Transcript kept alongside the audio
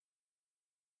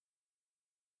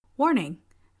Warning: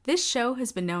 this show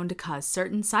has been known to cause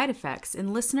certain side effects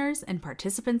in listeners and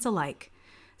participants alike.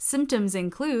 Symptoms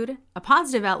include a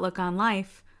positive outlook on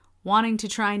life, wanting to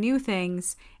try new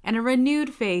things, and a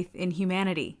renewed faith in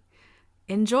humanity.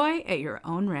 Enjoy at your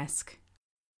own risk.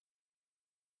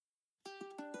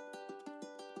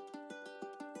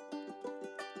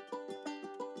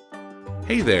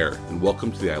 Hey there, and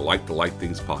welcome to the I Like to Light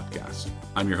Things podcast.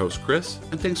 I'm your host, Chris,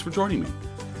 and thanks for joining me.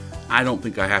 I don't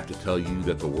think I have to tell you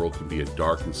that the world can be a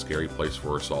dark and scary place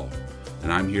for us all,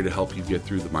 and I'm here to help you get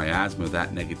through the miasma of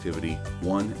that negativity,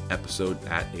 one episode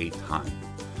at a time.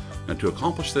 And to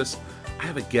accomplish this, I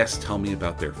have a guest tell me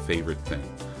about their favorite thing,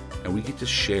 and we get to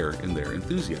share in their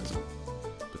enthusiasm.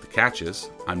 But the catch is,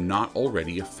 I'm not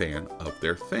already a fan of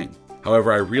their thing.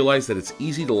 However, I realize that it's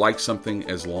easy to like something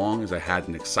as long as I had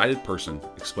an excited person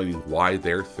explaining why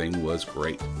their thing was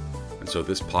great. And so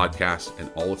this podcast and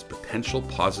all its potential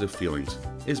positive feelings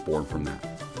is born from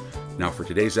that. Now for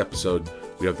today's episode,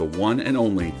 we have the one and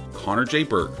only Connor J.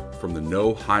 Burke from the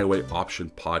No Highway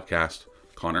Option podcast.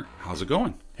 Connor, how's it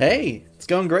going? Hey, it's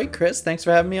going great, Chris. Thanks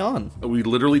for having me on. We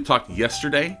literally talked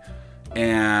yesterday,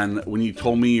 and when you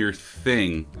told me your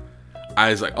thing,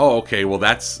 I was like, oh, okay, well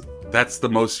that's the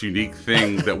most unique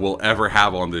thing that we'll ever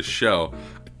have on this show.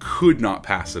 I could not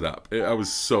pass it up. I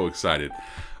was so excited.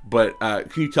 But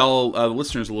can you tell the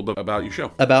listeners a little bit about your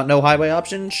show? About No Highway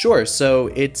Option? Sure. So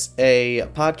it's a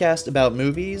podcast about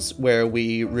movies where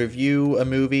we review a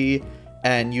movie,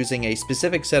 and using a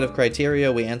specific set of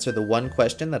criteria, we answer the one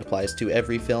question that applies to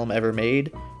every film ever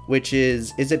made, which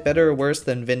is it better or worse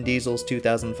than Vin Diesel's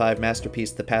 2005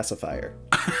 masterpiece, The Pacifier?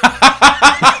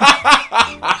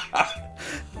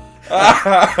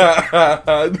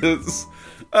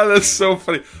 That's so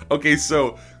funny. Okay,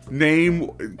 so can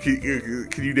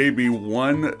you name me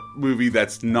one movie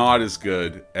that's not as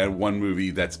good and one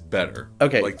movie that's better?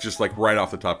 Okay. Just right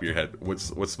off the top of your head.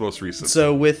 What's the most recent?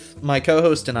 So with my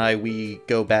co-host and I, we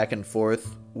go back and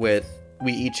forth we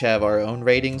each have our own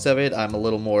ratings of it. I'm a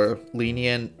little more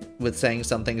lenient with saying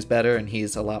something's better, and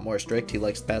he's a lot more strict. He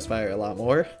likes Pacifier a lot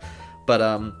more.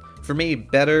 But for me,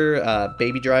 better,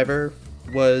 Baby Driver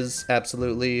was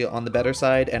absolutely on the better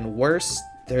side, and worse,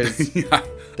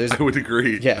 I would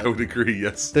agree. Yeah. I would agree,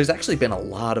 yes. There's actually been a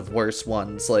lot of worse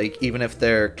ones, even if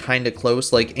they're kind of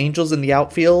close. Angels in the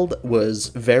Outfield was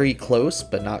very close,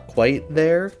 but not quite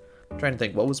there. I'm trying to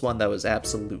think, what was one that was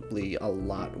absolutely a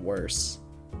lot worse?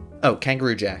 Oh,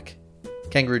 Kangaroo Jack.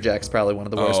 Kangaroo Jack's probably one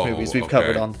of the worst movies we've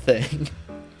covered on the thing.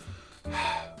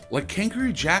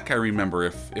 Kangaroo Jack, I remember,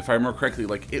 if I remember correctly,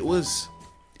 it was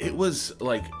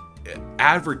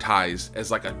advertised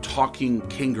as a talking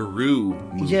kangaroo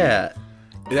movie. Yeah.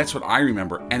 That's what I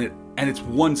remember. And it's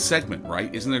one segment,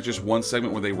 right? Isn't there just one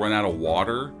segment where they run out of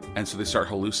water and so they start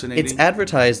hallucinating? It's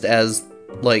advertised as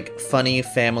funny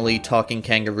family talking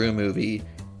kangaroo movie,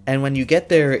 and when you get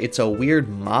there, it's a weird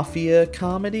mafia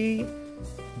comedy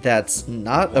that's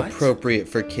not appropriate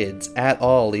for kids at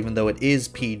all, even though it is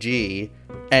PG.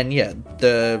 And yeah,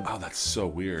 that's so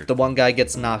weird. The one guy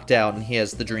gets knocked out, and he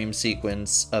has the dream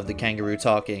sequence of the kangaroo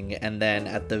talking, and then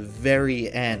at the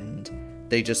very end,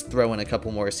 they just throw in a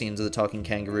couple more scenes of the talking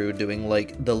kangaroo doing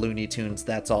the Looney Tunes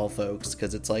That's All Folks,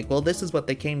 because it's well, this is what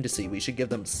they came to see. We should give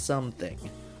them something.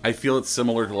 I feel it's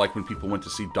similar to when people went to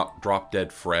see Drop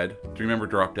Dead Fred. Do you remember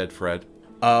Drop Dead Fred?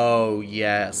 Oh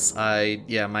yes, my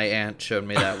aunt showed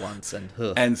me that once, and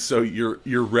and so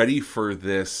you're ready for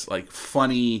this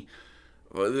funny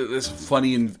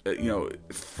and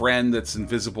friend that's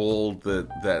invisible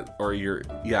or your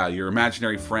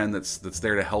imaginary friend that's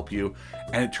there to help you,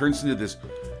 and it turns into this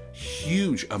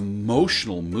huge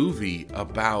emotional movie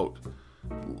about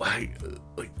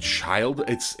child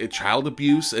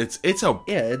abuse. It's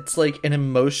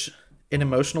an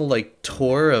emotional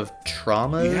tour of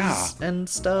traumas and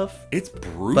stuff. It's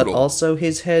brutal. But also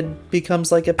his head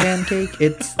becomes like a pancake.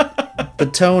 It's the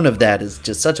tone of that is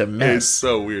just such a mess. It's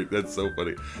so weird. That's so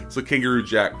funny. So Kangaroo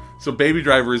Jack. So Baby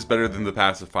Driver is better than The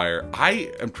Pacifier.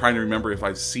 I am trying to remember if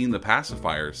I've seen The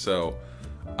Pacifier. So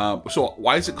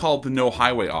why is it called the No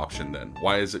Highway Option then?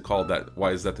 Why is it called that?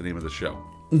 Why is that the name of the show?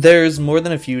 There's more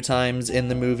than a few times in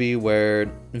the movie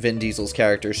where Vin Diesel's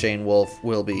character, Shane Wolf,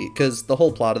 will be... Because the whole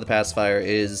plot of The Pacifier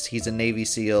is he's a Navy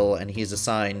SEAL, and he's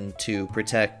assigned to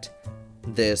protect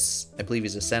this... I believe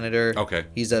he's a senator. Okay.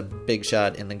 He's a big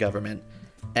shot in the government.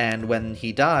 And when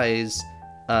he dies,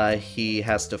 he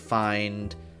has to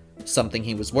find something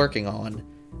he was working on.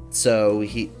 So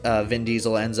Vin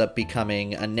Diesel ends up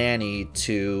becoming a nanny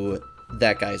to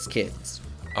that guy's kids.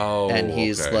 Oh, and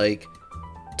he's okay.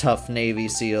 tough Navy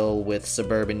SEAL with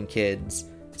suburban kids.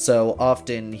 So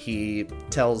often he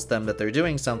tells them that they're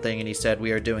doing something, and he said,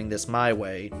 "We are doing this my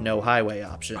way, no highway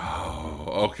option."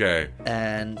 Oh, okay.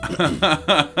 And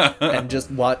and just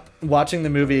watching the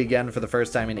movie again for the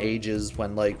first time in ages,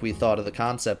 when like we thought of the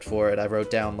concept for it, I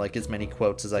wrote down like as many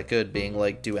quotes as I could, being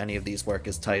like, "Do any of these work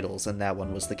as titles?" And that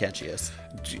one was the catchiest.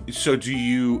 So do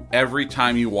you, every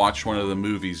time you watch one of the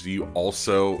movies, do you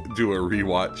also do a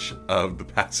rewatch of The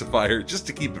Pacifier just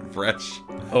to keep it fresh?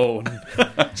 Oh,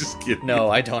 Just kidding. no,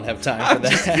 I don't have time for I'm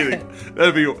that. just kidding.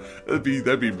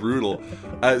 That'd be brutal.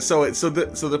 So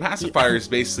the Pacifier is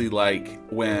basically like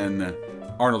when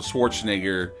Arnold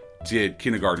Schwarzenegger did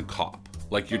Kindergarten Cop.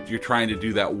 Like you're trying to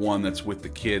do that one that's with the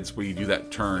kids where you do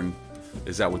that turn.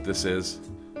 Is that what this is?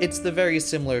 It's the very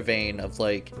similar vein of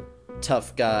like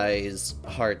tough guy's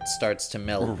heart starts to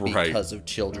melt Right. because of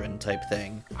children type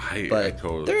thing. I But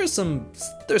totally. there's some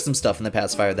stuff in the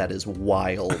Pacifier that is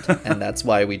wild, and that's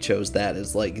why we chose that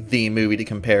as like the movie to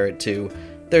compare it to.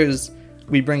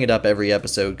 We bring it up every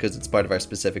episode because it's part of our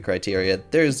specific criteria.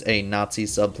 There's a Nazi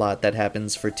subplot that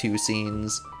happens for 2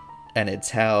 scenes, and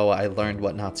it's how I learned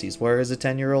what Nazis were as a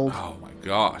 10-year-old, Oh my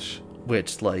gosh,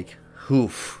 which like,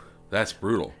 oof. that's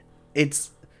brutal. It's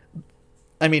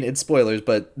spoilers,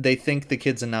 but they think the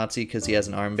kid's a Nazi because he has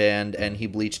an armband and he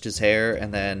bleached his hair,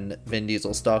 and then Vin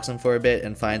Diesel stalks him for a bit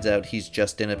and finds out he's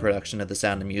just in a production of The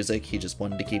Sound of Music. He just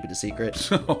wanted to keep it a secret.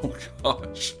 Oh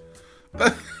gosh,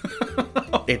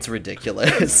 It's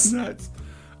ridiculous. nuts.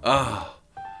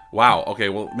 Wow. Okay.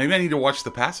 Well, maybe I need to watch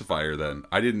The Pacifier then.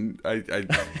 I didn't. I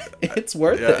It's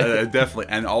worth yeah, it. definitely,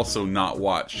 and also not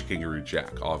watch Kangaroo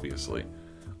Jack. Obviously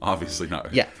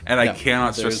not. Yeah, And I no,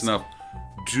 cannot stress there's- enough.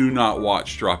 Do not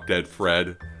watch Drop Dead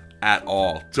Fred at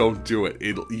all. Don't do it.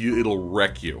 It'll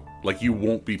wreck you. Like you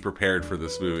won't be prepared for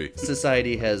this movie.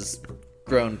 Society has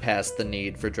grown past the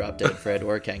need for Drop Dead Fred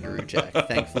or Kangaroo Jack.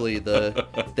 Thankfully,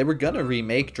 they were gonna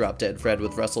remake Drop Dead Fred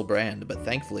with Russell Brand, but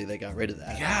thankfully they got rid of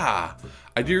that. Yeah,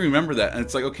 I do remember that. And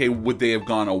it's like, okay, would they have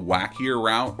gone a wackier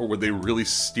route, or would they really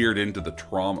steered into the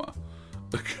trauma?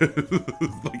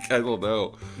 Like, I don't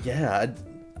know. Yeah,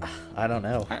 I don't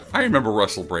know. I remember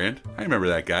Russell Brand. I remember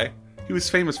that guy. He was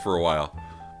famous for a while.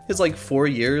 It's like 4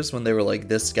 years when they were like,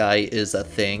 "This guy is a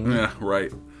thing." Yeah,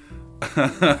 right.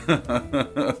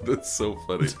 That's so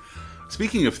funny.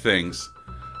 Speaking of things,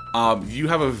 you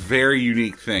have a very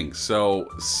unique thing. So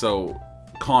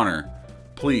Connor,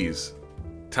 please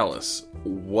tell us,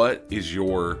 what is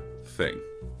your thing?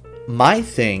 My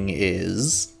thing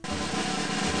is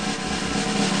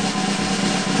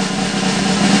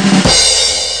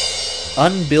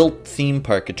unbuilt theme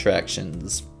park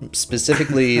attractions,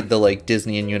 specifically the like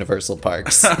Disney and Universal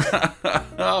parks.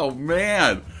 Oh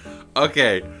man.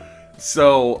 Okay.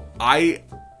 So I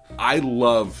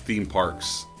love theme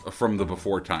parks from the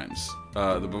before times.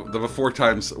 The before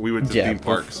times we went to Yeah, theme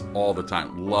parks all the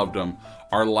time. Loved them.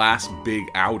 Our last big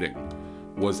outing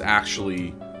was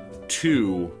actually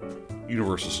to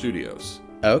Universal Studios.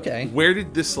 Okay. Where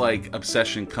did this like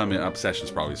obsession come in? Obsession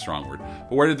is probably a strong word,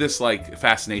 but where did this like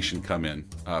fascination come in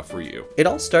for you? It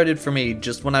all started for me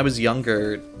just when I was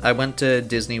younger. I went to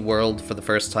Disney World for the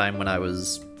first time when I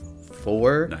was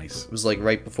 4. Nice. It was like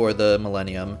right before the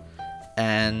millennium.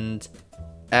 And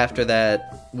after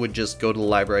that, would just go to the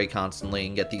library constantly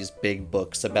and get these big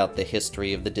books about the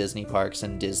history of the Disney parks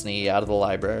and Disney out of the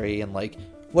library, and like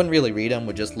wouldn't really read them,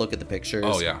 would just look at the pictures.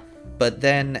 Oh yeah. But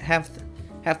then half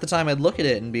the time I'd look at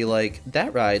it and be like,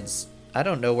 I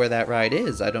don't know where that ride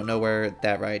is. I don't know where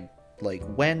that ride like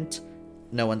went.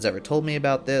 No one's ever told me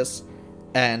about this.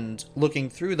 And looking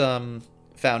through them,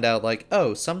 found out like,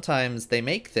 oh, sometimes they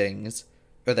make things,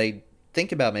 or they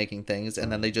think about making things,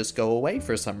 and then they just go away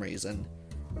for some reason.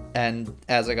 And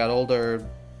as I got older,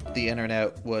 the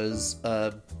internet was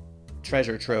a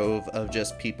treasure trove of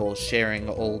just people sharing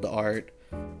old art,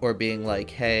 or being like,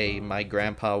 hey, my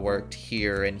grandpa worked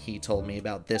here and he told me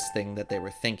about this thing that they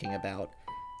were thinking about.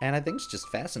 And I think it's just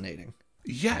fascinating.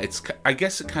 Yeah, I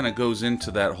guess it kind of goes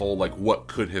into that whole like what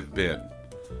could have been,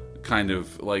 kind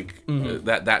of like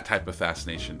that type of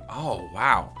fascination. Oh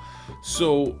wow!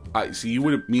 So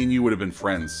me and you would have been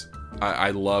friends.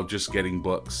 I love just getting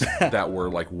books that were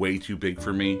like way too big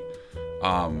for me.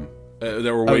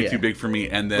 That were way too big for me,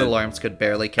 and then Little arms could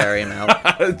barely carry him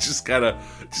out. just kind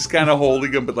of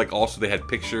holding them, but like also they had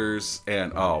pictures,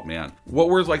 and oh man, what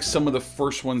were like some of the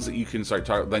first ones that you can start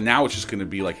talking? Like now it's just going to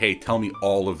be like, hey, tell me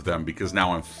all of them because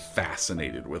now I'm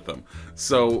fascinated with them.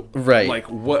 So Right.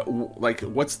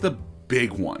 what's the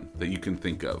big one that you can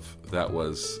think of that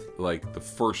was like the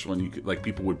first one you could like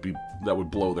people that would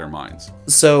blow their minds?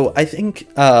 So I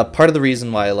think part of the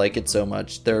reason why I like it so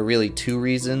much, there are really 2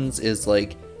 reasons, is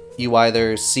like you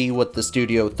either see what the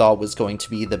studio thought was going to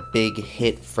be the big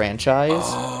hit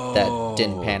franchise that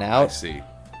didn't pan out. I see.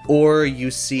 Or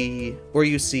you see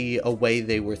a way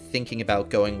they were thinking about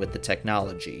going with the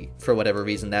technology. For whatever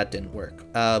reason, that didn't work.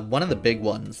 One of the big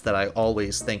ones that I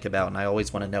always think about, and I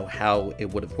always want to know how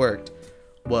it would have worked,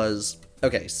 was,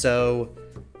 okay, so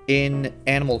in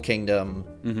Animal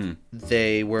Kingdom,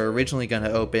 they were originally going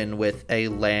to open with a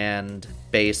land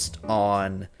based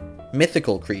on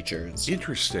mythical creatures.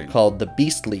 Interesting. Called the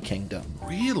Beastly Kingdom.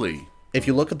 Really? If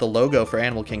you look at the logo for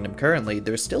Animal Kingdom currently,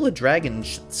 there's still a dragon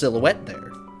silhouette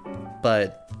there.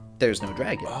 But there's no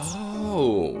dragons.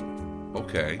 Oh,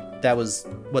 okay. That was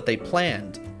what they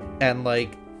planned. And,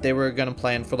 like, they were gonna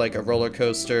plan for, like, a roller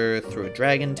coaster through a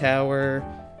dragon tower,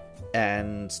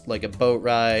 and, like, a boat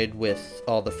ride with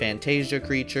all the Fantasia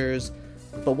creatures.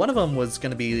 But one of them was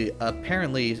gonna be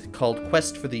apparently called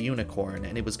Quest for the Unicorn,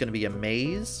 and it was gonna be a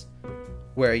maze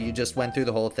where you just went through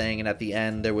the whole thing, and at the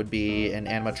end there would be an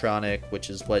animatronic, which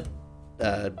is what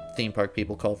theme park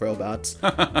people call robots,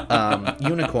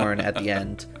 unicorn at the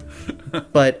end.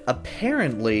 But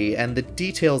apparently, and the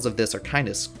details of this are kind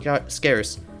of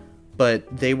scarce,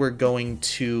 but they were going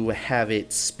to have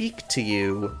it speak to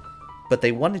you, but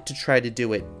they wanted to try to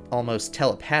do it almost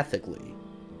telepathically.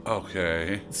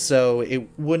 Okay. So it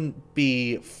wouldn't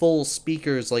be full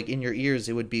speakers like in your ears,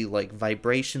 it would be like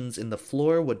vibrations in the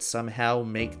floor would somehow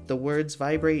make the words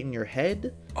vibrate in your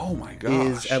head. Oh my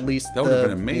gosh. Is at least that would have the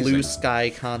been amazing. blue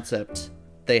sky concept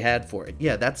they had for it.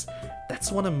 Yeah, that's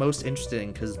one I'm most interested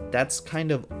in, because that's kind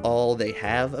of all they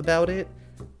have about it.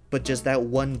 But just that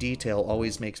one detail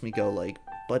always makes me go like,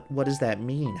 but what does that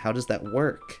mean? How does that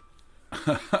work?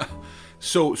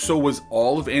 So was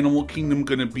all of Animal Kingdom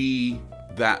going to be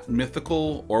that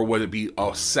mythical, or would it be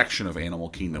a section of Animal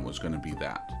Kingdom was going to be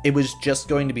that? It was just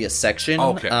going to be a section.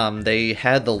 Okay. They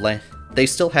had they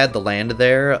still had the land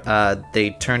there. They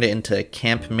turned it into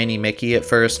Camp Mini Mickey at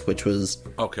first, which was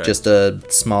just a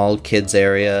small kids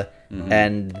area,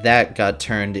 and that got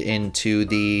turned into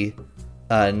the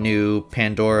new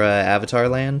Pandora Avatar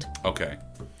land. Okay.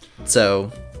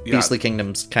 So Beastly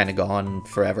Kingdom's kind of gone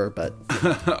forever, but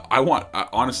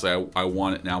honestly, I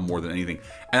want it now more than anything.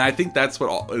 And I think that's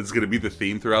what is going to be the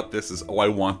theme throughout this is, I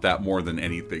want that more than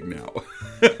anything now.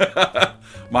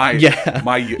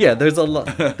 There's a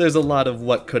lot of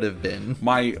what could have been.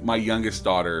 My youngest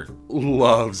daughter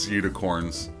loves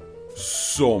unicorns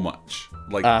so much.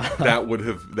 Like that would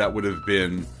have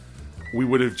been, we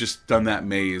would have just done that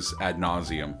maze ad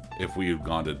nauseum if we had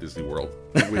gone to Disney World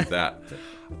with that.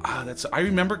 I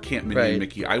remember Camp Minnie and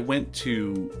Mickey. I went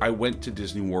to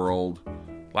Disney World.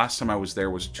 Last time I was there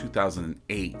was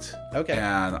 2008. Okay.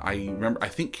 And I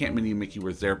think Camp Minnie and Mickey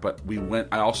was there, but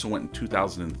I also went in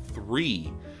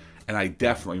 2003, and I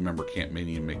definitely remember Camp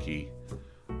Minnie and Mickey.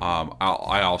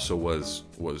 I also was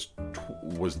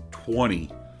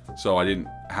 20, so I didn't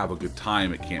have a good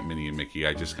time at Camp Minnie and Mickey.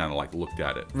 I just kind of like looked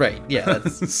at it. Right. Yeah.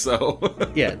 So.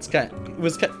 Yeah, it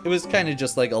was kind of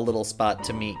just like a little spot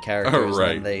to meet characters.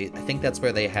 Right. And I think that's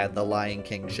where they had the Lion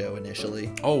King show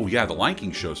initially. Oh yeah, the Lion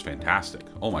King show is fantastic.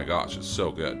 Oh my gosh, it's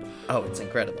so good. Oh, it's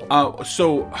incredible.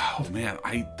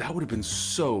 That would have been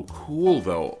so cool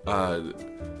though.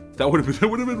 That would have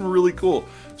been really cool.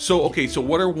 So okay, so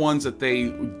what are ones that they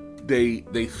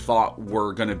thought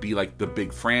were going to be like the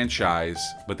big franchise,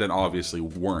 but then obviously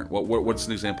weren't? What's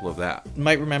an example of that? You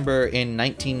might remember in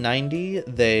 1990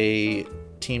 they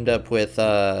teamed up with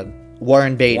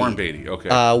Warren Beatty. Warren Beatty,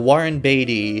 okay. Warren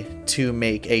Beatty to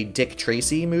make a Dick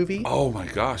Tracy movie. Oh my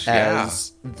gosh, yeah.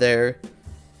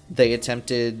 They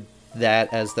attempted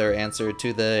that as their answer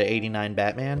to the 89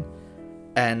 Batman.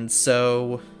 And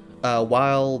so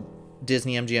while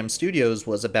Disney MGM Studios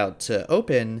was about to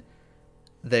open,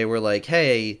 they were like,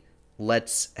 hey,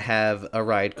 let's have a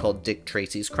ride called Dick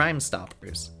Tracy's Crime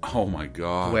Stoppers. Oh my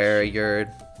god. Where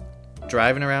you're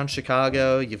driving around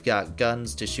Chicago, you've got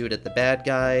guns to shoot at the bad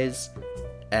guys,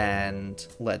 and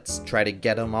let's try to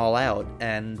get them all out.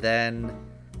 And then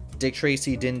Dick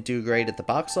Tracy didn't do great at the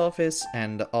box office,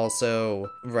 and also,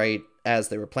 right as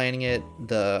they were planning it,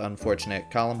 the unfortunate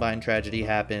Columbine tragedy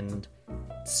happened.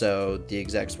 So the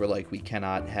execs were like, we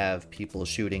cannot have people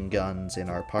shooting guns in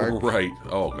our park. Right.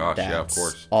 Oh, gosh. Yeah, of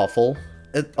course. Awful.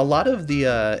 A lot of the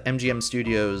MGM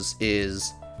Studios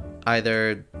is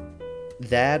either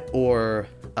that or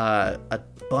a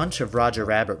bunch of Roger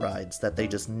Rabbit rides that they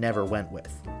just never went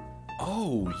with.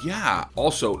 Oh, yeah.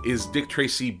 Also, is Dick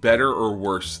Tracy better or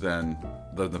worse than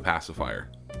the pacifier?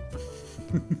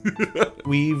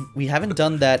 We haven't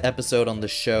done that episode on the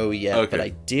show yet, okay. But I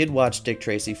did watch Dick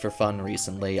Tracy for fun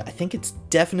recently. I think it's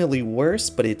definitely worse,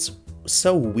 but it's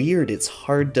so weird. It's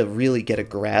hard to really get a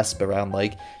grasp around.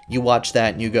 Like, you watch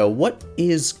that and you go, what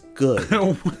is good?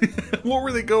 What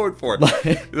were they going for?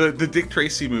 The Dick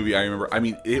Tracy movie, I remember. I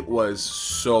mean, it was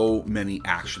so many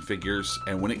action figures,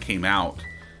 and when it came out,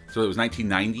 so it was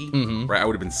 1990, right? I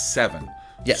would have been 7.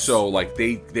 Yes. So like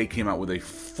they came out with a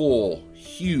full,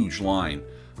 huge line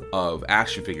of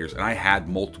action figures, and I had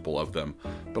multiple of them.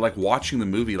 But like watching the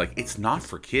movie, like it's not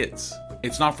for kids.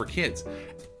 It's not for kids.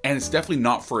 And it's definitely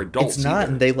not for adults. It's not,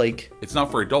 either. and they like... It's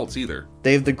not for adults either.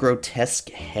 They have the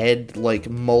grotesque head, like,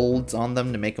 molds on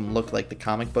them to make them look like the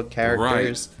comic book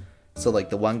characters. Right. So, like,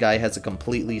 the one guy has a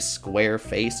completely square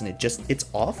face, and it's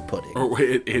off-putting.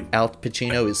 Al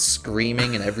Pacino is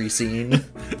screaming in every scene.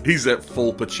 He's at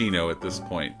full Pacino at this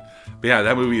point. But yeah,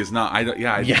 that movie is not...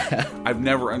 I've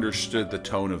never understood the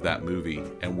tone of that movie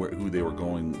and who they were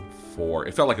going for.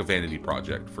 It felt like a vanity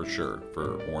project, for sure,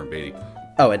 for Warren Beatty.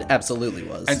 Oh, it absolutely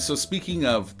was. And so speaking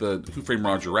of the Who Framed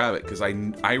Roger Rabbit, because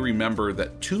I remember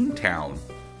that Toontown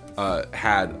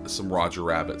had some Roger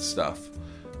Rabbit stuff.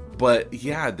 But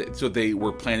yeah, so they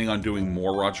were planning on doing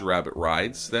more Roger Rabbit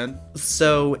rides then?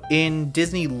 So in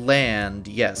Disneyland,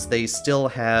 yes, they still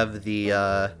have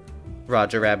the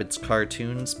Roger Rabbit's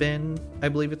Cartoon Spin, I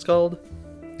believe it's called.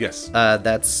 Yes.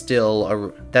 That's still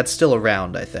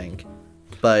around, I think.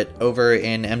 But over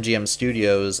in MGM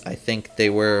Studios, I think they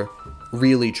were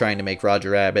really trying to make Roger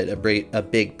Rabbit a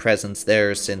big presence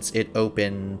there, since it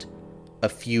opened a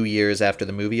few years after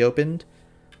the movie opened.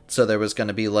 So there was going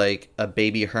to be like a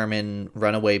Baby Herman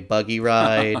runaway buggy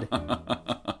ride,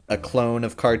 a clone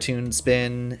of Cartoon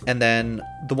Spin, and then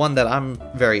the one that I'm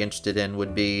very interested in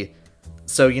would be,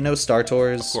 so you know Star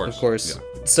Tours? Of course.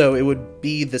 Yeah. So it would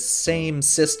be the same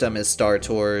system as Star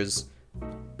Tours,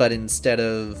 but instead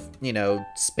of,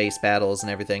 space battles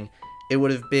and everything, it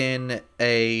would have been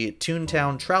a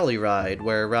Toontown trolley ride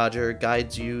where Roger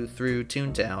guides you through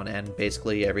Toontown, and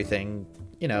basically everything,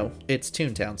 it's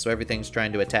Toontown, so everything's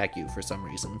trying to attack you for some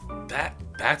reason.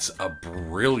 That's a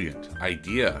brilliant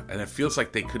idea, and it feels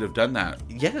like they could have done that.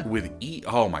 Yeah. With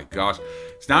oh my gosh.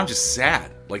 So now I'm just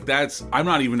sad. Like I'm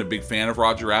not even a big fan of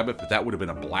Roger Rabbit, but that would have been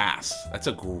a blast. That's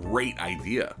a great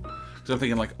idea. So I'm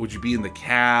thinking, like, would you be in the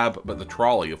cab? But the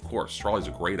trolley, of course. Trolley's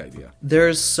a great idea.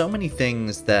 There's so many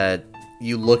things that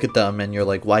you look at them and you're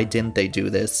like, why didn't they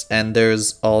do this? And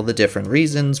there's all the different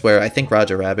reasons, where I think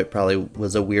Roger Rabbit probably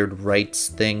was a weird rights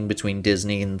thing between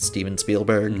Disney and Steven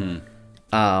Spielberg.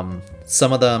 Mm-hmm.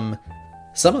 Some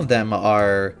of them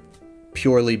are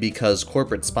purely because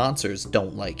corporate sponsors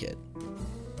don't like it.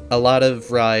 A lot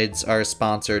of rides are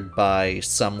sponsored by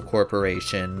some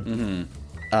corporation.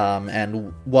 Mm-hmm.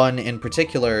 And one in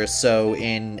particular, so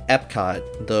in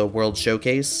Epcot, the World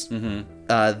Showcase,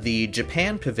 the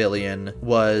Japan Pavilion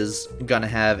was going to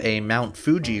have a Mount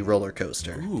Fuji roller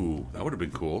coaster. Ooh, that would have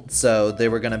been cool. So they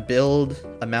were going to build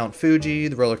a Mount Fuji.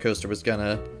 The roller coaster was going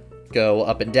to go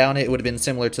up and down it. It would have been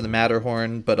similar to the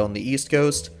Matterhorn, but on the East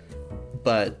Coast.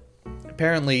 But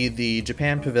apparently the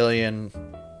Japan Pavilion,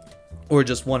 or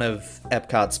just one of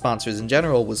Epcot's sponsors in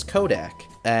general, was Kodak.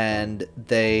 And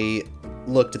they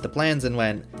looked at the plans and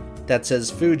went, that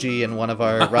says Fuji, and one of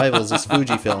our rivals is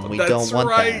Fujifilm. We don't want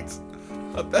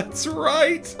that. That's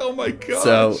right. Oh my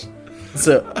gosh.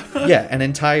 So yeah, an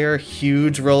entire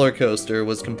huge roller coaster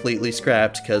was completely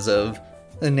scrapped because of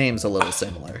the name's a little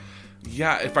similar.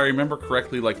 Yeah, if I remember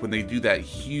correctly, like when they do that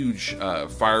huge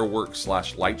fireworks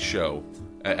 / light show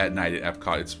at night at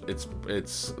Epcot,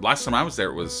 it's last time I was there,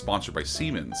 it was sponsored by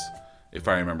Siemens, if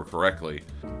I remember correctly.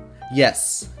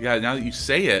 Yes. Yeah, now that you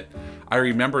say it, I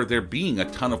remember there being a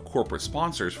ton of corporate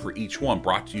sponsors for each one,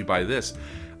 brought to you by this.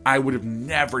 I would have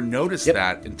never noticed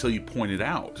that until you pointed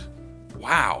out.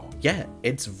 Wow. Yeah,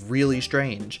 it's really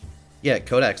strange. Yeah,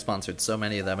 Kodak sponsored so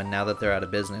many of them, and now that they're out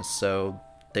of business, so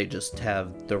they just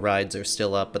have, the rides are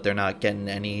still up, but they're not getting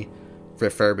any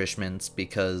refurbishments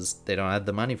because they don't have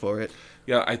the money for it.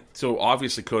 Yeah, so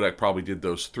obviously Kodak probably did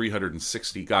those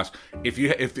 360. Gosh, if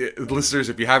the listeners,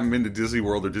 if you haven't been to Disney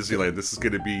World or Disneyland, this is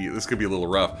gonna be a little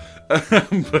rough,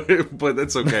 but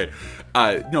that's okay.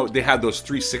 No, they had those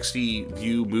 360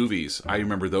 view movies. I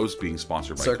remember those being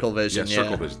sponsored by Circle Vision. Yeah,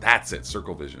 Circle Vision. That's it,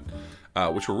 Circle Vision,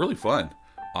 which were really fun.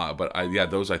 But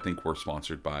those I think were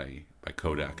sponsored by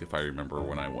Kodak, if I remember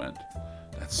when I went.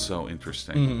 That's so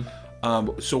interesting.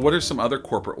 Mm-hmm. So what are some other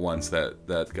corporate ones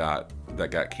that got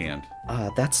canned?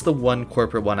 That's the one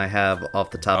corporate one I have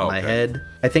off the top of my head.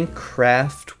 I think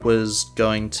Kraft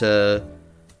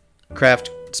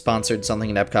sponsored something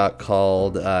in Epcot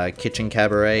called Kitchen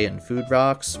Cabaret and Food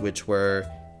Rocks, which were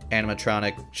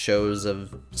animatronic shows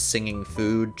of singing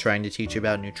food, trying to teach you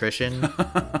about nutrition.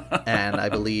 And I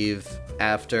believe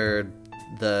after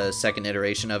the second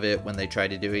iteration of it, when they tried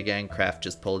to do it again, Kraft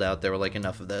just pulled out. They were like,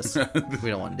 enough of this. We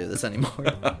don't want to do this anymore.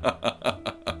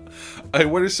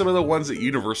 What are some of the ones at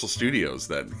Universal Studios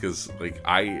then? Because like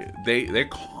they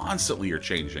constantly are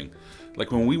changing.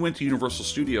 Like when we went to Universal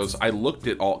Studios, I looked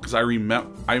at all, because I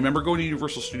remember going to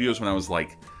Universal Studios when I was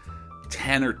like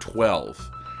 10 or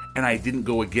 12, and I didn't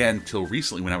go again till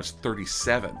recently when I was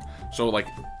 37. So like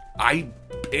I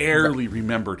barely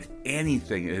remembered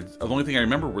anything. The only thing I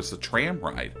remember was the tram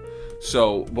ride.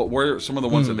 So, what were some of the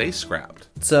ones that they scrapped?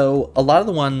 So a lot of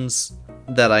the ones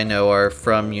that I know are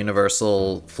from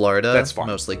Universal Florida. That's fine.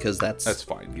 Mostly because that's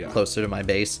fine, yeah. closer to my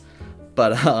base.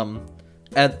 But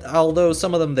although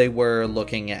some of them they were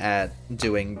looking at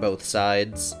doing both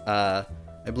sides. I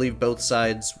believe both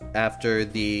sides, after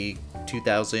the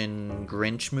 2000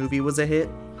 Grinch movie was a hit,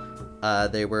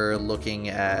 they were looking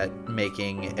at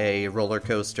making a roller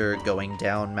coaster going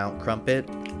down Mount Crumpet.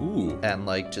 Ooh. And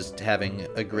like just having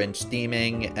a Grinch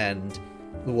theming, and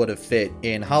would have fit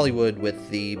in Hollywood with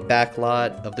the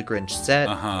backlot of the Grinch set.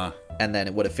 And then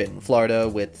it would have fit in Florida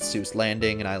with Seuss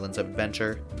Landing and Islands of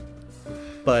Adventure.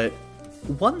 But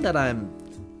one that I'm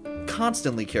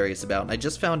constantly curious about, and I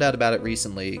just found out about it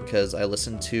recently because I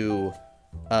listened to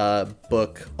a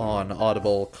book on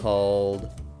Audible called,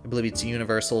 I believe it's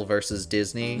Universal versus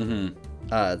Disney.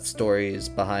 Stories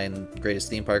behind Greatest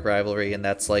Theme Park Rivalry, and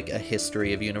that's like a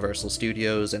history of Universal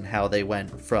Studios and how they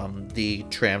went from the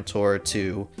tram tour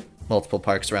to multiple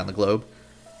parks around the globe.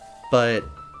 But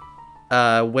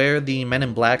where the Men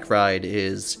in Black ride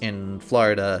is in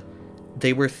Florida,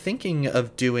 they were thinking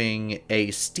of doing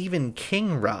a Stephen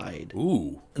King ride.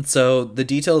 Ooh. And so the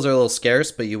details are a little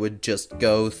scarce, but you would just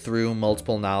go through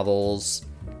multiple novels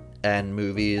and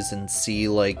movies and see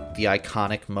like the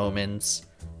iconic moments.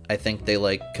 I think they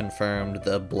like confirmed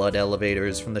the blood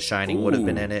elevators from The Shining would have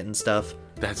been in it and stuff.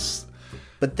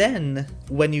 But then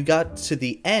when you got to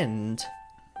the end,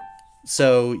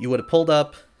 so you would have pulled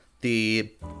up,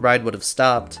 the ride would have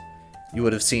stopped, you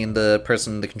would have seen the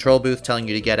person in the control booth telling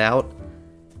you to get out,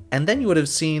 and then you would have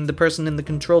seen the person in the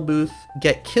control booth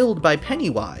get killed by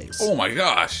Pennywise. Oh my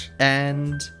gosh.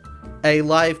 And a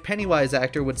live Pennywise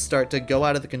actor would start to go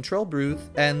out of the control booth,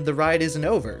 and the ride isn't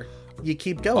over. You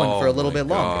keep going for a little bit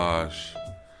longer. Gosh,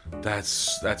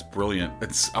 that's brilliant.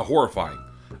 It's horrifying,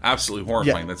 absolutely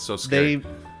horrifying. Yeah, that's so scary.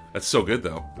 That's so good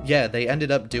though. Yeah, they ended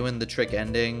up doing the trick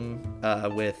ending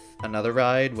with another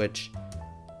ride, which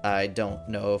I don't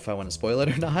know if I want to spoil it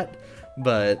or not.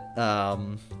 But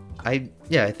I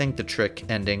think the trick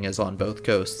ending is on both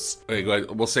coasts. Okay, go ahead.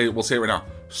 We'll say it right now.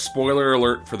 Spoiler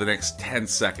alert for the next 10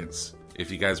 seconds. If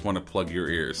you guys want to plug your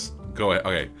ears, go ahead.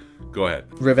 Okay, go ahead.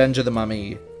 Revenge of the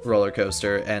Mummy roller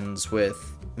coaster ends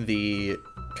with the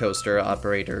coaster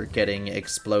operator getting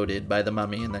exploded by the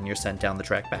mummy, and then you're sent down the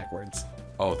track backwards.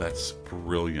 Oh, that's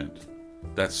brilliant.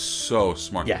 That's so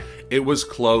smart. Yeah. It was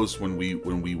closed when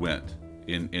we went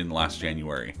in last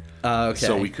January. Okay.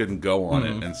 So we couldn't go on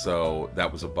it, and so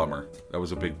that was a bummer. That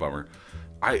was a big bummer.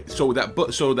 So that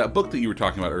book that you were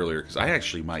talking about earlier, because I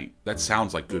actually might. That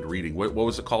sounds like good reading. What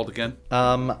was it called again?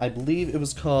 I believe it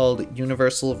was called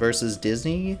Universal versus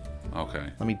Disney. Okay.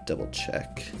 Let me double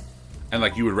check. And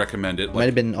like you would recommend it? Like, might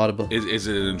have been Audible. Is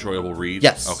it an enjoyable read?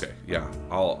 Yes. Okay. Yeah.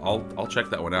 I'll check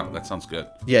that one out. That sounds good.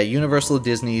 Yeah, Universal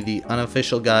Disney: The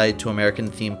Unofficial Guide to American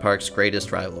Theme Parks'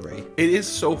 Greatest Rivalry. It is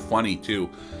so funny too,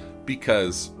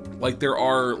 because like there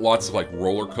are lots of like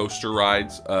roller coaster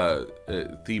rides,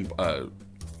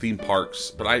 theme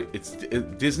parks,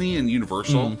 but Disney and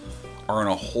Universal are on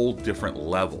a whole different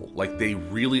level. Like they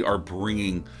really are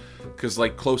bringing. Because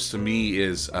like close to me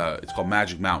is it's called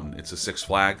Magic Mountain. It's a Six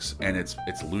Flags, and it's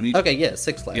Looney. Okay, yeah,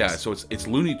 Six Flags. Yeah, so it's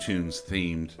Looney Tunes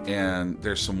themed, and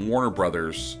there's some Warner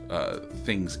Brothers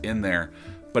things in there,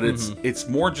 but it's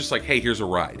more just like, hey, here's a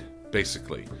ride,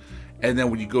 basically. And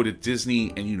then when you go to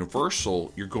Disney and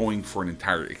Universal, you're going for an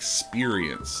entire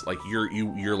experience. Like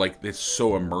you're like, it's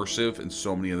so immersive in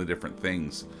so many of the different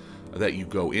things that you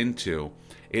go into.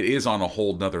 It is on a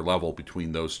whole nother level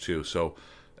between those two. So.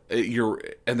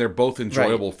 And they're both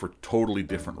enjoyable for totally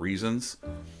different reasons.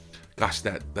 Gosh,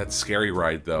 that scary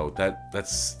ride though, that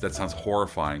sounds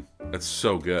horrifying. That's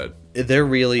so good. They're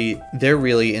really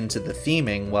into the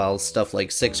theming, while stuff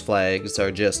like Six Flags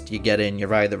are just you get in, you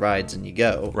ride the rides, and you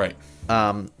go. Right.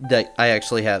 That I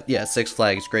actually have. Yeah, Six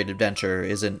Flags Great Adventure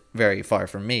isn't very far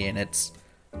from me, and it's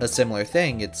a similar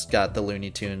thing. It's got the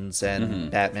Looney Tunes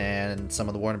and Batman and some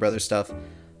of the Warner Brothers stuff,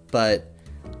 but.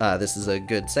 This is a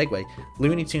good segue.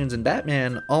 Looney Tunes and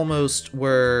Batman almost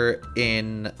were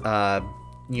in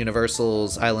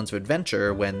Universal's Islands of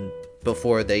Adventure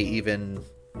before they even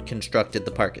constructed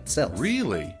the park itself.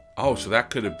 Really? Oh, so that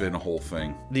could have been a whole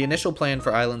thing. The initial plan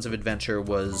for Islands of Adventure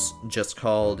was just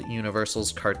called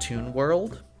Universal's Cartoon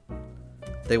World.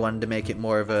 They wanted to make it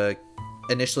more of a...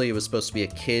 Initially, it was supposed to be a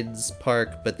kids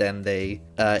park, but then they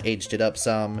aged it up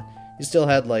some. You still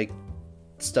had, like,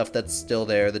 stuff that's still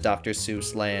there, the Dr.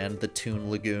 Seuss land, the Toon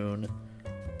Lagoon.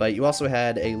 But you also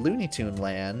had a Looney Tune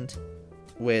land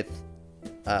with...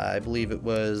 I believe it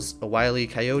was a Wile E.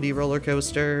 Coyote roller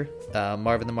coaster,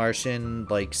 Marvin the Martian,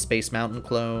 like Space Mountain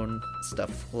clone,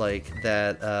 stuff like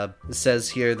that. It says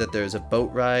here that there's a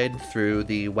boat ride through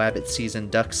the Wabbit season,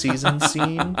 duck season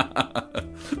scene.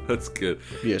 That's good.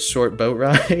 Be a short boat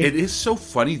ride. It is so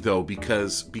funny though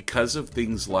because of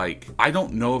things like, I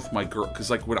don't know if my girl, because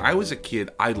like when I was a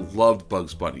kid, I loved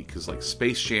Bugs Bunny because like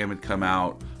Space Jam had come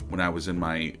out when I was in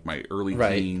my early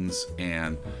teens,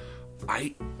 and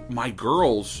my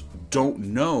girls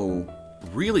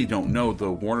really don't know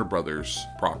the Warner Brothers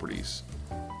properties.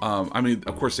 I mean,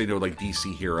 of course they know like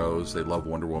DC heroes. They love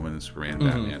Wonder Woman and Superman,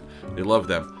 Batman. They love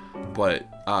them, but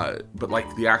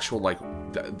like the actual like,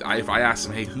 if I asked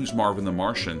them, hey, who's Marvin the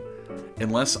Martian?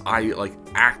 Unless I like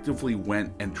actively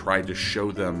went and tried to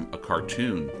show them a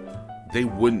cartoon, they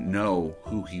wouldn't know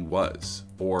who he was,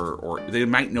 or they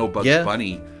might know Bugs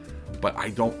Bunny. But I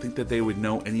don't think that they would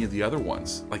know any of the other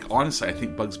ones. Like, honestly, I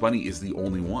think Bugs Bunny is the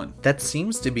only one. That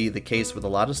seems to be the case with a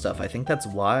lot of stuff. I think that's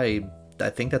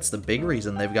the big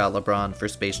reason they've got LeBron for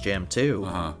Space Jam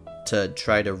 2. To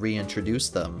try to reintroduce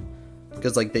them.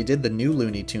 Because, like, they did the new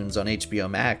Looney Tunes on HBO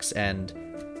Max, and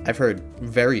I've heard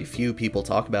very few people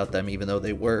talk about them, even though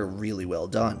they were really well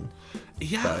done.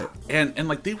 Yeah, and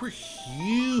like, they were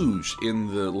huge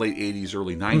in the late 80s,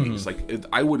 early 90s. Like,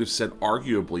 I would have said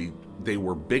arguably they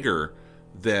were bigger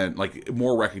than, like,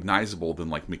 more recognizable than,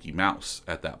 like, Mickey Mouse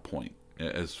at that point.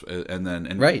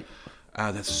 Right.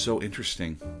 That's so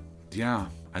interesting. Yeah,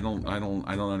 I don't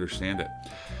understand it.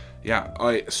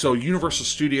 Yeah, so Universal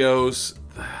Studios,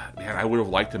 man, I would have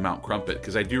liked to Mount Crumpet,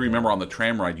 because I do remember on the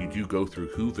tram ride, you do go through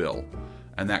Whoville,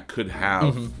 and that could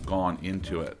have gone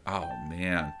into it. Oh,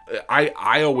 man.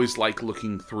 I always like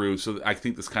looking through, so I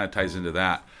think this kind of ties into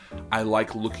that. I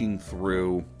like looking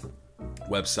through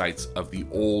websites of the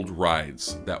old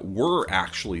rides that were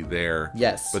actually there,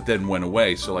 but then went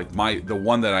away. So like the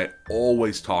one that I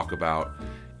always talk about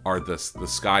are the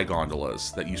sky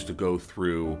gondolas that used to go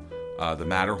through the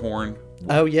Matterhorn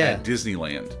at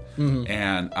Disneyland.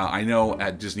 And I know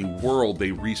at Disney World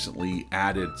they recently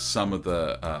added some of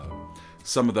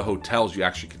the hotels. You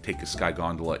actually can take a sky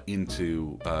gondola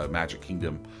into Magic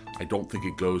Kingdom. I don't think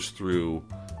it goes through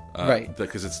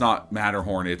because it's not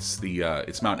Matterhorn, it's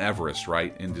it's Mount Everest,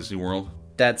 right, in Disney World.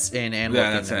 That's in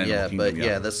Animal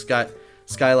Kingdom. The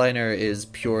Skyliner is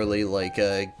purely like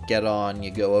a get on,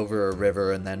 you go over a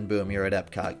river, and then boom, you're at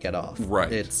Epcot, get off.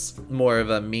 Right. It's more of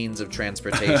a means of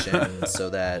transportation so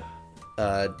that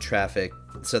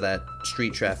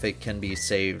street traffic can be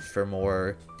saved for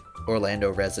more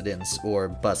Orlando residents or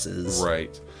buses.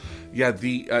 Right.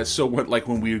 Yeah, so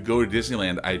when we would go to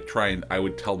Disneyland, I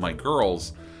would tell my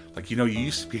girls, like, you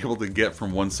used to be able to get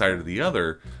from one side to the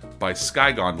other by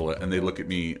sky gondola, and they look at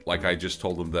me like I just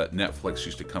told them that Netflix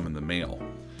used to come in the mail.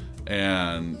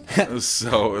 And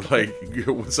so, like,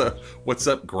 what's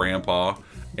up, Grandpa?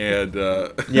 And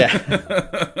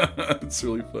it's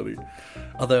really funny.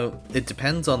 Although it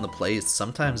depends on the place.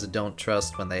 Sometimes I don't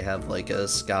trust when they have like a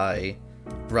sky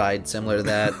ride similar to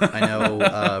that. I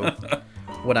know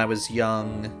when I was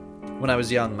young,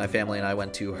 my family and I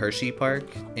went to Hershey Park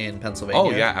in Pennsylvania. Oh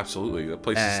yeah, absolutely. That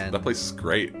place is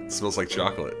great. It smells like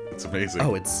chocolate. It's amazing.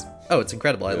 Oh, it's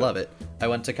incredible. I love it. I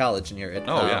went to college near it.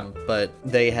 Yeah. But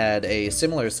they had a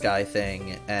similar sky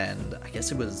thing, and I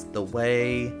guess it was the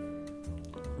way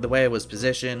it was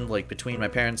positioned, like between my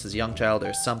parents as a young child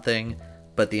or something.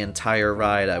 But the entire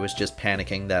ride, I was just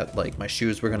panicking that like my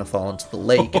shoes were going to fall into the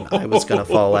lake and I was going to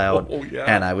fall out.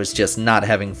 And I was just not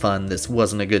having fun. This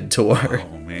wasn't a good tour.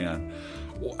 Oh, man.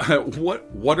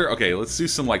 Okay, let's do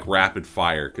some like rapid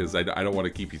fire, because I don't want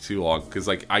to keep you too long, because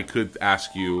like I could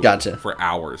ask you for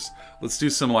hours. Let's do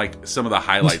some of the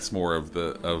highlights more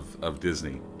of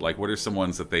Disney. Like, what are some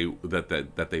ones that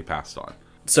they passed on?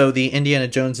 So the Indiana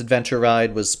Jones Adventure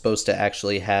Ride was supposed to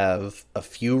actually have a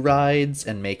few rides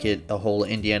and make it a whole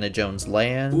Indiana Jones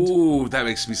land. Ooh, that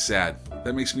makes me sad.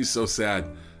 That makes me so sad.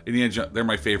 Indiana Jones, they're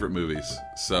my favorite movies,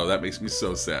 so that makes me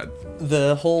so sad.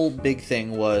 The whole big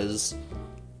thing was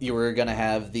you were going to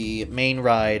have the main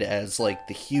ride as like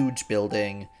the huge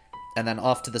building, and then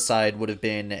off to the side would have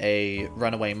been a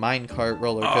runaway minecart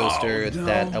roller coaster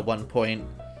that at one point...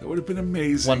 That would have been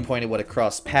amazing. One point it would have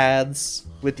crossed paths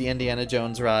with the Indiana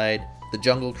Jones ride. the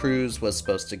Jungle Cruise was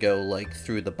supposed to go like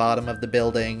through the bottom of the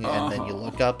building, and then you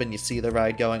look up and you see the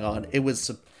ride going on. It was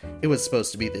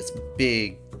supposed to be this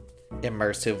big,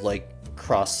 immersive, like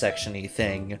cross-section-y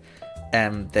thing,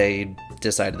 and they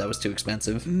decided that was too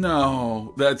expensive.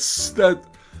 No, that.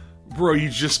 Bro, you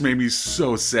just made me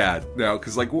so sad now,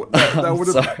 because like that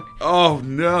would have. Oh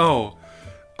no!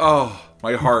 Oh,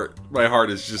 my heart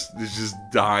is just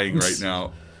dying right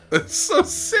now. It's so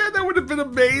sad. That would have been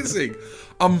amazing.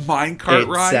 A minecart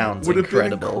ride would have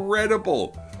been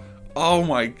incredible. Oh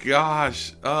my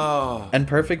gosh! Oh, and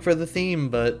perfect for the theme,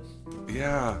 but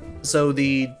yeah. So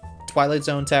the Twilight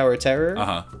Zone Tower of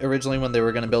Terror, originally when they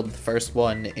were going to build the first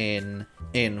one in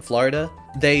Florida,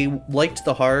 they liked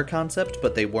the horror concept,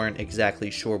 but they weren't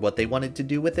exactly sure what they wanted to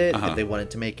do with it. If they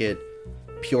wanted to make it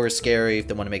pure scary, if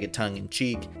they want to make it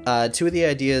tongue-in-cheek. Two of the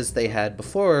ideas they had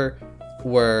before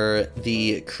were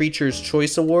the Creature's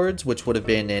Choice Awards, which would have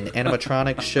been an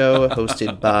animatronic show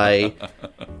hosted by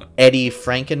Eddie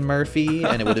Frankenmurphy,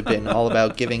 and it would have been all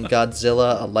about giving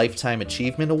Godzilla a Lifetime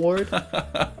Achievement Award.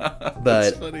 But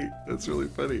that's funny. That's really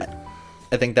funny.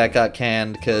 I think that got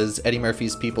canned because Eddie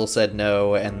Murphy's people said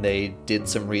no, and they did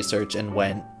some research and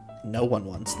went, no one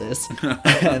wants this.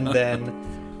 And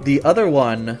then the other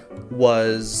one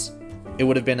was, it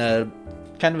would have been a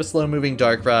kind of a slow-moving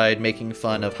dark ride making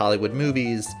fun of Hollywood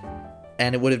movies,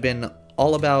 and it would have been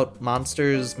all about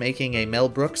monsters making a Mel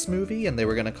Brooks movie, and they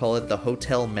were going to call it The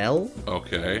Hotel Mel.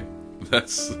 Okay.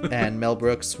 That's... And Mel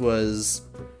Brooks was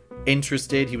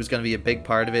interested. He was going to be a big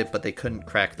part of it, but they couldn't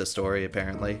crack the story,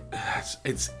 apparently.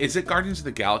 Is it Guardians of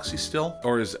the Galaxy still?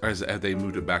 Or have they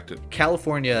moved it back to...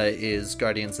 California is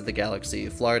Guardians of the Galaxy.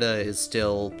 Florida is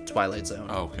still Twilight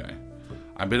Zone. Okay.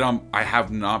 I have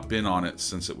not been on it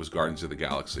since it was Guardians of the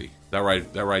Galaxy. That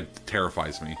ride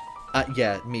terrifies me.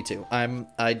 Yeah, me too.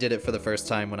 I did it for the first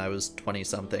time when I was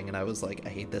 20-something, and I was like, I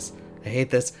hate this.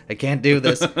 I can't do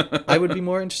this. I would be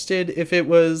more interested if it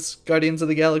was Guardians of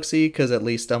the Galaxy, because at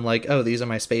least I'm like, oh, these are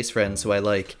my space friends who I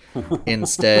like,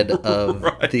 instead of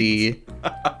the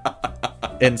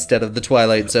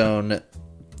Twilight Zone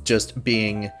just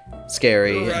being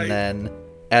scary. Right. And then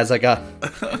as I got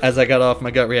off, my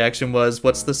gut reaction was,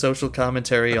 what's the social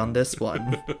commentary on this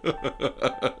one?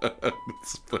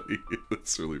 That's funny.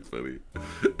 That's really funny.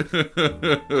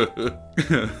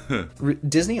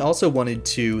 Disney also wanted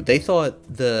to, they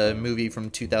thought the movie from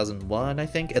 2001, I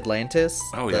think, Atlantis,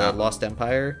 The Lost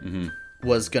Empire,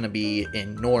 was going to be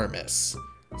enormous.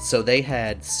 So they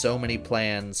had so many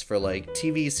plans for like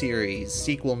TV series,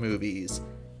 sequel movies,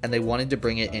 and they wanted to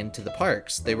bring it into the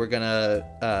parks. They were gonna,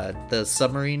 the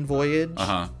submarine voyage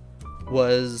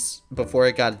was, before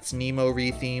it got its Nemo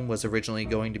retheme, was originally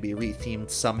going to be rethemed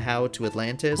somehow to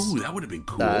Atlantis. Ooh, that would have been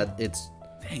cool.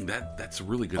 Dang, that's a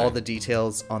really good All idea. the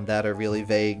details on that are really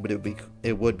vague, but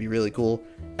it would be really cool.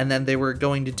 And then they were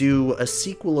going to do a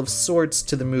sequel of sorts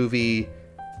to the movie,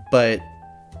 but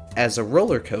as a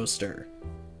roller coaster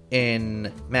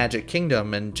in Magic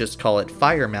Kingdom, and just call it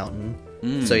Fire Mountain.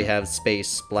 So you have Space,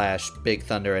 Splash, Big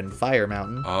Thunder, and Fire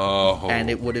Mountain. Oh. And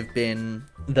it would have been,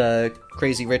 the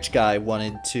crazy rich guy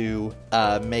wanted to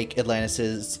make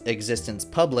Atlantis' existence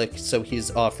public, so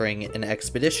he's offering an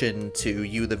expedition to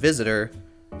you, the visitor,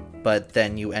 but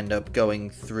then you end up going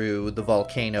through the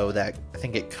volcano that, I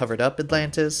think it covered up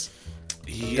Atlantis.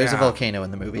 Yeah. There's a volcano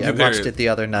in the movie. I watched it the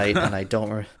other night, and I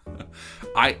don't...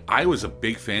 I was a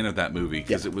big fan of that movie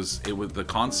because it was the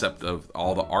concept of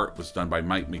all the art was done by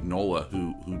Mike Mignola,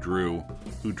 who drew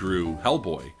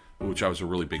Hellboy, which I was a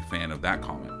really big fan of that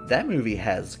comic. That movie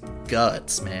has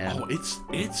guts, man. Oh, it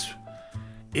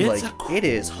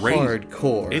is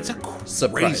hardcore. It's a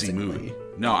crazy movie.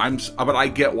 No, but I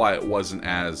get why it wasn't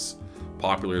as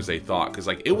popular as they thought, because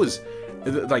like it was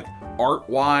like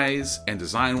art-wise and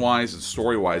design-wise and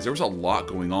story-wise, there was a lot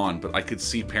going on, but I could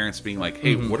see parents being like,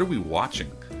 hey, what are we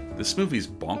watching? This movie's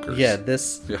bonkers. Yeah,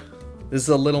 this is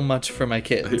a little much for my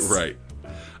kids. Right.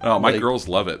 Oh, my girls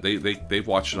love it. They've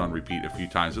watched it on repeat a few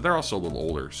times, but they're also a little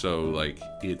older, so like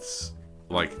it's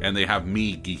like, and they have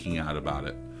me geeking out about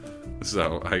it.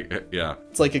 So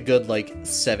it's like a good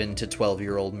 7 to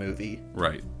 12-year-old movie.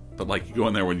 Right. But like you go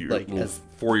in there when you're little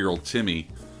 4-year-old Timmy.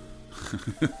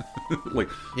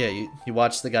 You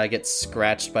watch the guy get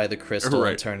scratched by the crystal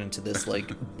and turn into this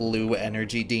blue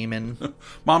energy demon.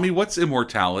 Mommy, what's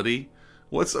immortality?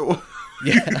 What's trying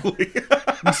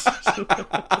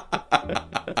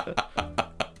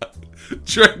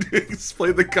to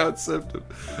explain the concept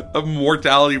of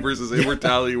mortality versus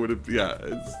immortality would have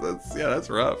that's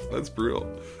rough. That's brutal.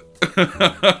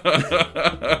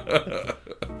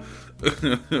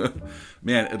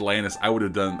 Man, Atlantis, I would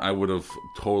have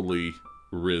totally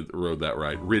rode that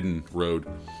ride. Ridden rode.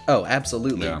 Oh,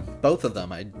 absolutely. Yeah. Both of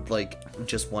them. I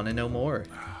just want to know more.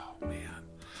 Oh man.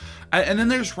 And then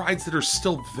there's rides that are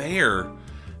still there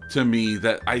to me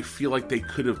that I feel like they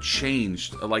could have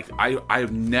changed. Like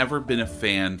I've never been a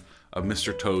fan of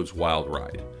Mr. Toad's Wild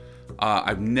Ride.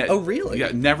 Oh, really?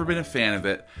 Yeah, never been a fan of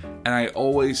it, and I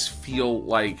always feel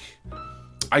like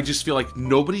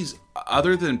nobody's,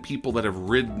 other than people that have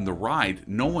ridden the ride,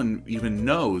 no one even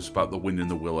knows about the Wind in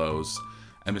the Willows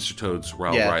and Mr. Toad's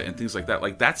Wild Ride and things like that.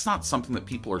 Like that's not something that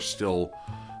people are still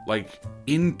like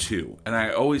into, and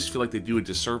I always feel like they do a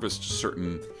disservice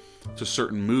to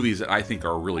certain movies that I think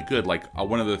are really good. Like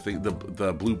one of the things,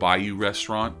 the Blue Bayou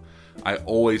restaurant, I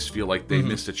always feel like they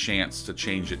missed a chance to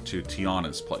change it to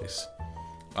Tiana's Place.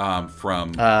 That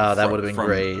would have been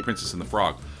great. Princess and the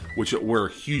Frog, which we're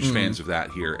huge fans of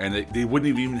that here, and they wouldn't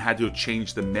have even had to have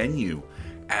changed the menu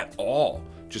at all.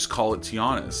 Just call it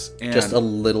Tiana's. And just a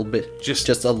little bit. Just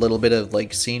a little bit of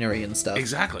like scenery and stuff.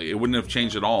 Exactly, it wouldn't have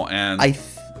changed at all. And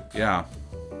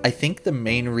I think the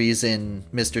main reason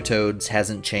Mr. Toad's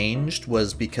hasn't changed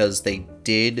was because they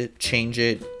did change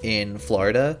it in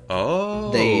Florida.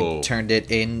 Oh. They turned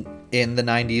it in the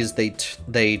 90s.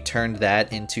 They turned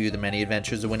that into The Many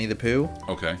Adventures of Winnie the Pooh.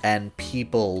 Okay. And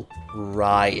people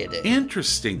rioted.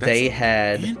 Interesting. They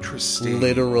had interesting.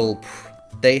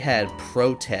 They had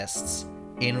protests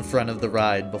in front of the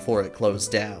ride before it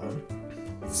closed down,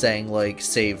 saying like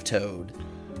 "Save Toad."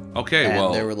 Okay,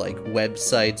 and there were like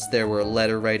websites, there were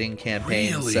letter writing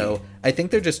campaigns. Really? So I think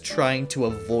they're just trying to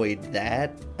avoid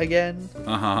that again.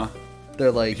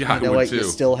 They're like, you know what, you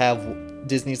still have,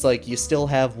 Disney's like, you still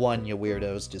have one, you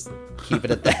weirdos, just keep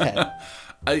it at that.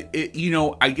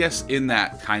 I guess in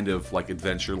that kind of like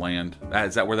Adventureland,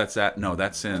 is that where that's at? No,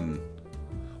 that's in,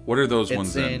 what are those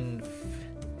ones in?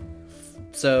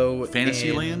 So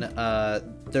Fantasyland?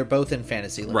 They're both in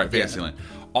Fantasyland. Right, Fantasyland.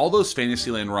 All those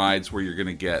Fantasyland rides where you're going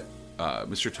to get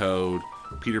Mr. Toad,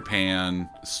 Peter Pan,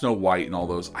 Snow White, and all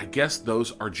those, I guess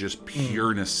those are just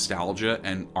pure nostalgia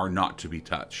and are not to be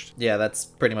touched. Yeah, that's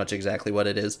pretty much exactly what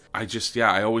it is. I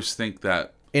always think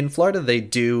that... In Florida,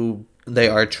 they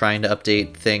are trying to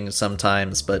update things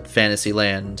sometimes, but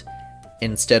Fantasyland,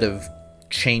 instead of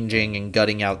changing and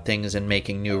gutting out things and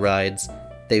making new rides,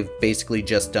 they've basically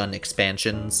just done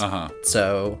expansions.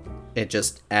 So it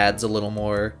just adds a little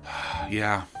more.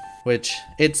 Yeah. Which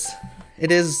it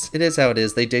is how it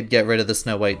is. They did get rid of the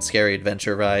Snow White Scary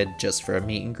Adventure ride just for a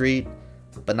meet and greet,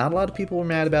 but not a lot of people were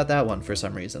mad about that one for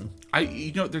some reason.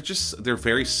 They're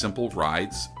very simple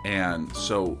rides, and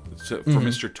so for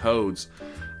Mr. Toad's,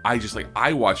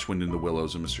 I watched Wind in the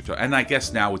Willows and Mr. Toad, and I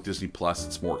guess now with Disney Plus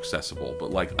it's more accessible,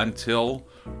 but like until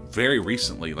very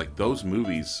recently, like those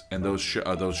movies and those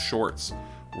shorts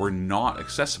were not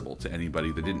accessible to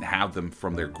anybody that didn't have them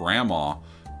from their grandma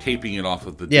taping it off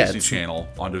of the Disney Channel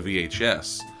onto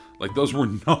VHS. Like those were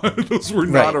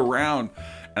not around,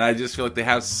 and I just feel like they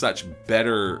have such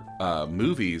better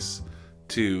movies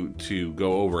to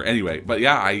go over anyway. But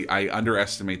yeah, I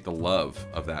underestimate the love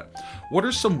of that. What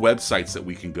are some websites that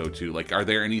we can go to? Like, are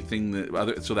there anything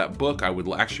so that book, I would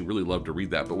actually really love to read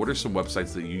that, but what are some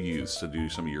websites that you use to do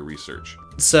some of your research?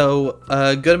 So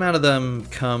a good amount of them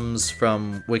comes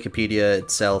from Wikipedia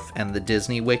itself and the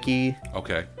Disney Wiki.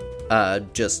 Okay.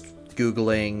 Just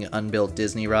Googling unbuilt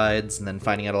Disney rides and then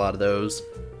finding out a lot of those.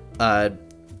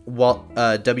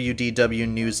 WDW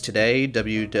News Today,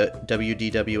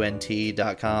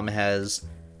 WDWNT.com has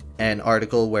an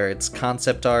article where it's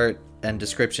concept art and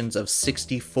descriptions of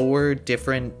 64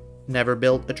 different never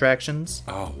built attractions.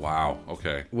 Oh, wow.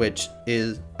 Okay. Which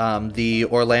is the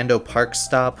Orlando Park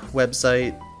Stop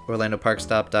website,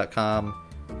 orlandoparkstop.com,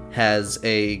 has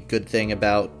a good thing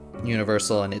about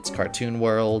Universal and its cartoon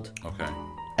world. Okay.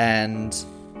 And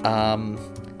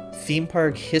Theme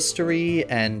Park History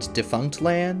and Defunct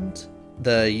Land,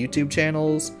 the YouTube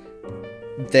channels,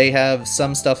 they have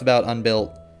some stuff about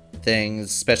unbuilt things,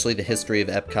 especially the history of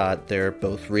Epcot. They're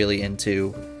both really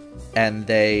into, and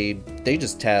they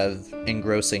just have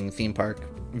engrossing theme park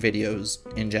videos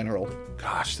in general.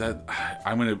 Gosh, I'm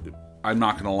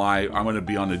not gonna lie, I'm gonna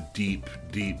be on a deep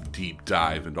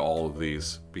dive into all of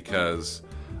these because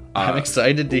I'm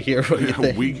excited to hear what you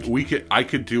think. I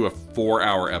could do a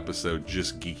 4-hour episode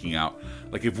just geeking out.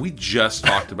 Like if we just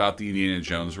talked about the Indiana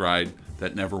Jones ride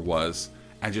that never was,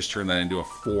 and just turned that into a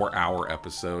 4-hour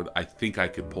episode, I think I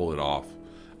could pull it off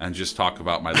and just talk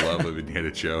about my love of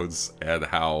Indiana Jones and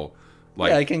how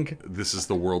this is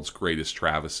the world's greatest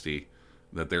travesty,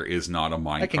 that there is not a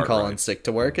minecart. I can call in sick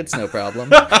to work. It's no problem.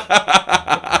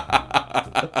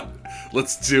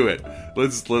 Let's do it.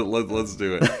 Let's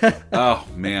do it. Oh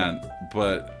man,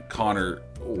 but Connor,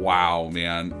 wow,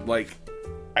 man, like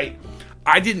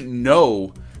I didn't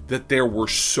know that there were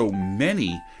so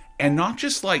many, and not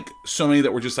just like so many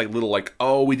that were just like little like,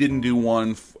 oh, we didn't do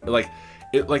one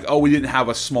oh, we didn't have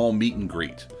a small meet and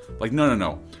greet. Like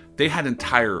no. They had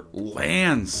entire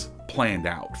lands planned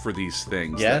out for these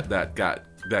things that got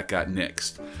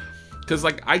nixed. Because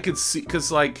like I could see,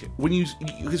 because like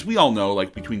because we all know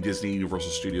like between Disney and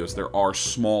Universal Studios there are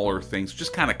smaller things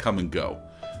just kind of come and go.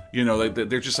 You know,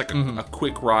 they're just like a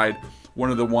quick ride. One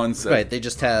of the ones that, right, they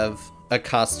just have a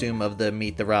costume of the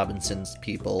Meet the Robinsons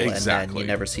people, exactly. And then you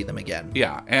never see them again.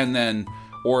 Yeah, and then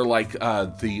or like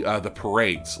the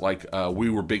parades. Like we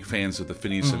were big fans of the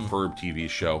Phineas and Ferb TV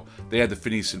show. They had the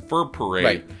Phineas and Ferb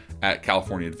parade at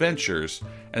California Adventures,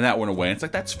 and that went away. And it's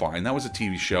like, that's fine. That was a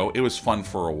TV show. It was fun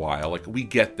for a while. Like, we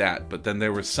get that. But then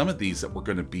there were some of these that were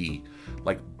going to be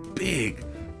like big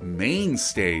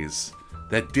mainstays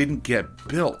that didn't get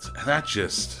built. And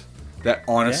that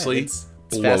honestly it's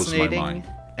blows my mind.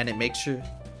 And it makes your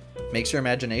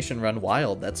imagination run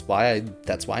wild. That's why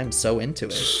I'm so into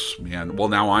it. Man, well,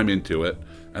 now I'm into it,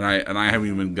 and I haven't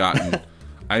even gotten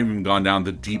I haven't even gone down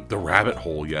the rabbit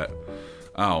hole yet.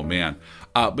 Oh man.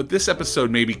 But this episode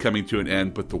may be coming to an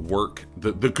end, but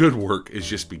the good work is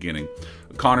just beginning.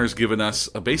 Connor's given us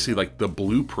basically like the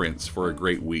blueprints for a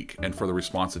great week, and for the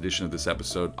response edition of this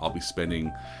episode, I'll be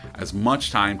spending as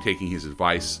much time taking his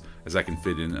advice as I can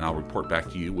fit in, and I'll report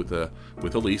back to you with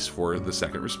Elise for the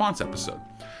second response episode.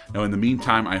 Now, in the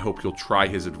meantime, I hope you'll try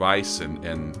his advice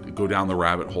and go down the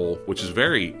rabbit hole, which is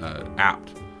very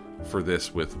apt for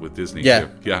this with Disney. Yeah. Too.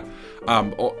 Yeah.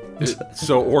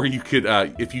 Or you could,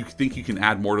 if you think you can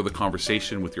add more to the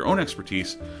conversation with your own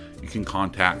expertise, you can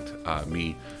contact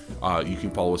me. You can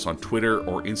follow us on Twitter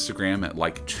or Instagram at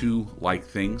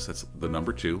like2likethings. That's the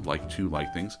number 2,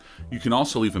 like2likethings. You can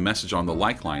also leave a message on the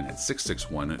like line at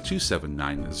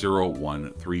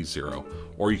 661-279-0130.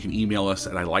 Or you can email us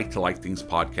at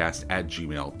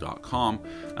iliketolikethingspodcast@gmail.com,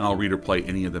 and I'll read or play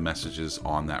any of the messages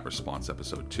on that response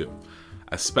episode too,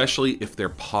 especially if they're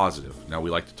positive. Now,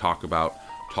 we like to talk about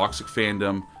toxic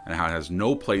fandom and how it has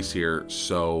no place here.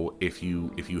 So if you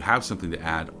have something to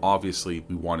add, obviously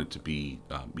we want it to be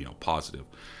positive,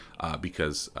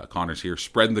 because Connor's here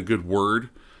spreading the good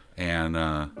word, and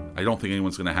I don't think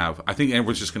anyone's gonna have. I think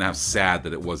everyone's just gonna have sad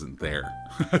that it wasn't there.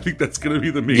 I think that's gonna be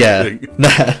the main thing.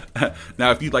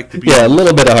 Now, if you'd like to be a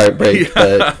little bit of heartbreak,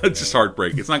 but just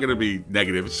heartbreak. It's not gonna be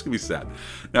negative. It's just gonna be sad.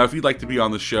 Now, if you'd like to be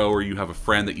on the show, or you have a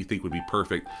friend that you think would be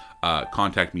perfect,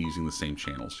 contact me using the same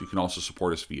channels. You can also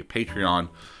support us via Patreon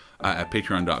at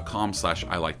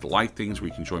patreon.com/ILikeToLikeThings, where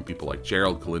you can join people like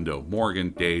Gerald, Galindo, Morgan,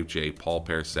 Dave, Jay, Paul,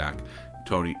 Parasak,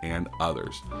 Tony, and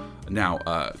others. Now,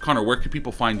 Connor, where can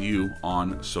people find you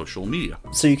on social media?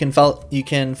 So you can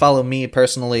follow me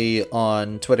personally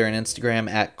on Twitter and Instagram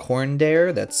at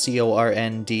Corndair. That's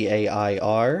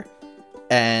CORNDAIR.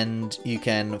 And you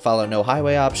can follow No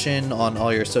Highway Option on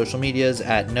all your social medias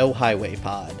at No Highway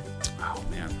Pod. Oh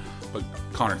man, but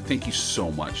Connor, thank you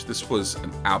so much. This was an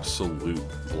absolute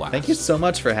blast. Thank you so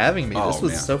much for having me. This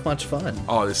was so much fun.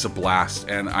 Oh, it's a blast,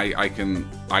 and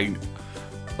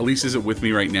Elise isn't with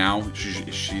me right now.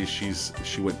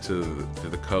 She went to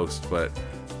the coast, but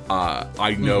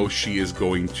I know she is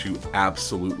going to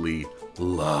absolutely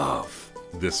love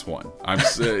this one. I'm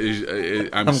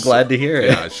glad to hear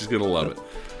it. Yeah, she's gonna love it.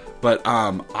 But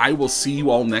I will see you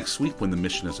all next week when the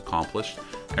mission is accomplished.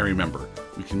 And remember,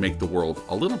 we can make the world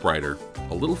a little brighter,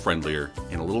 a little friendlier,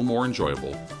 and a little more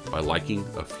enjoyable by liking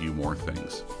a few more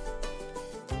things.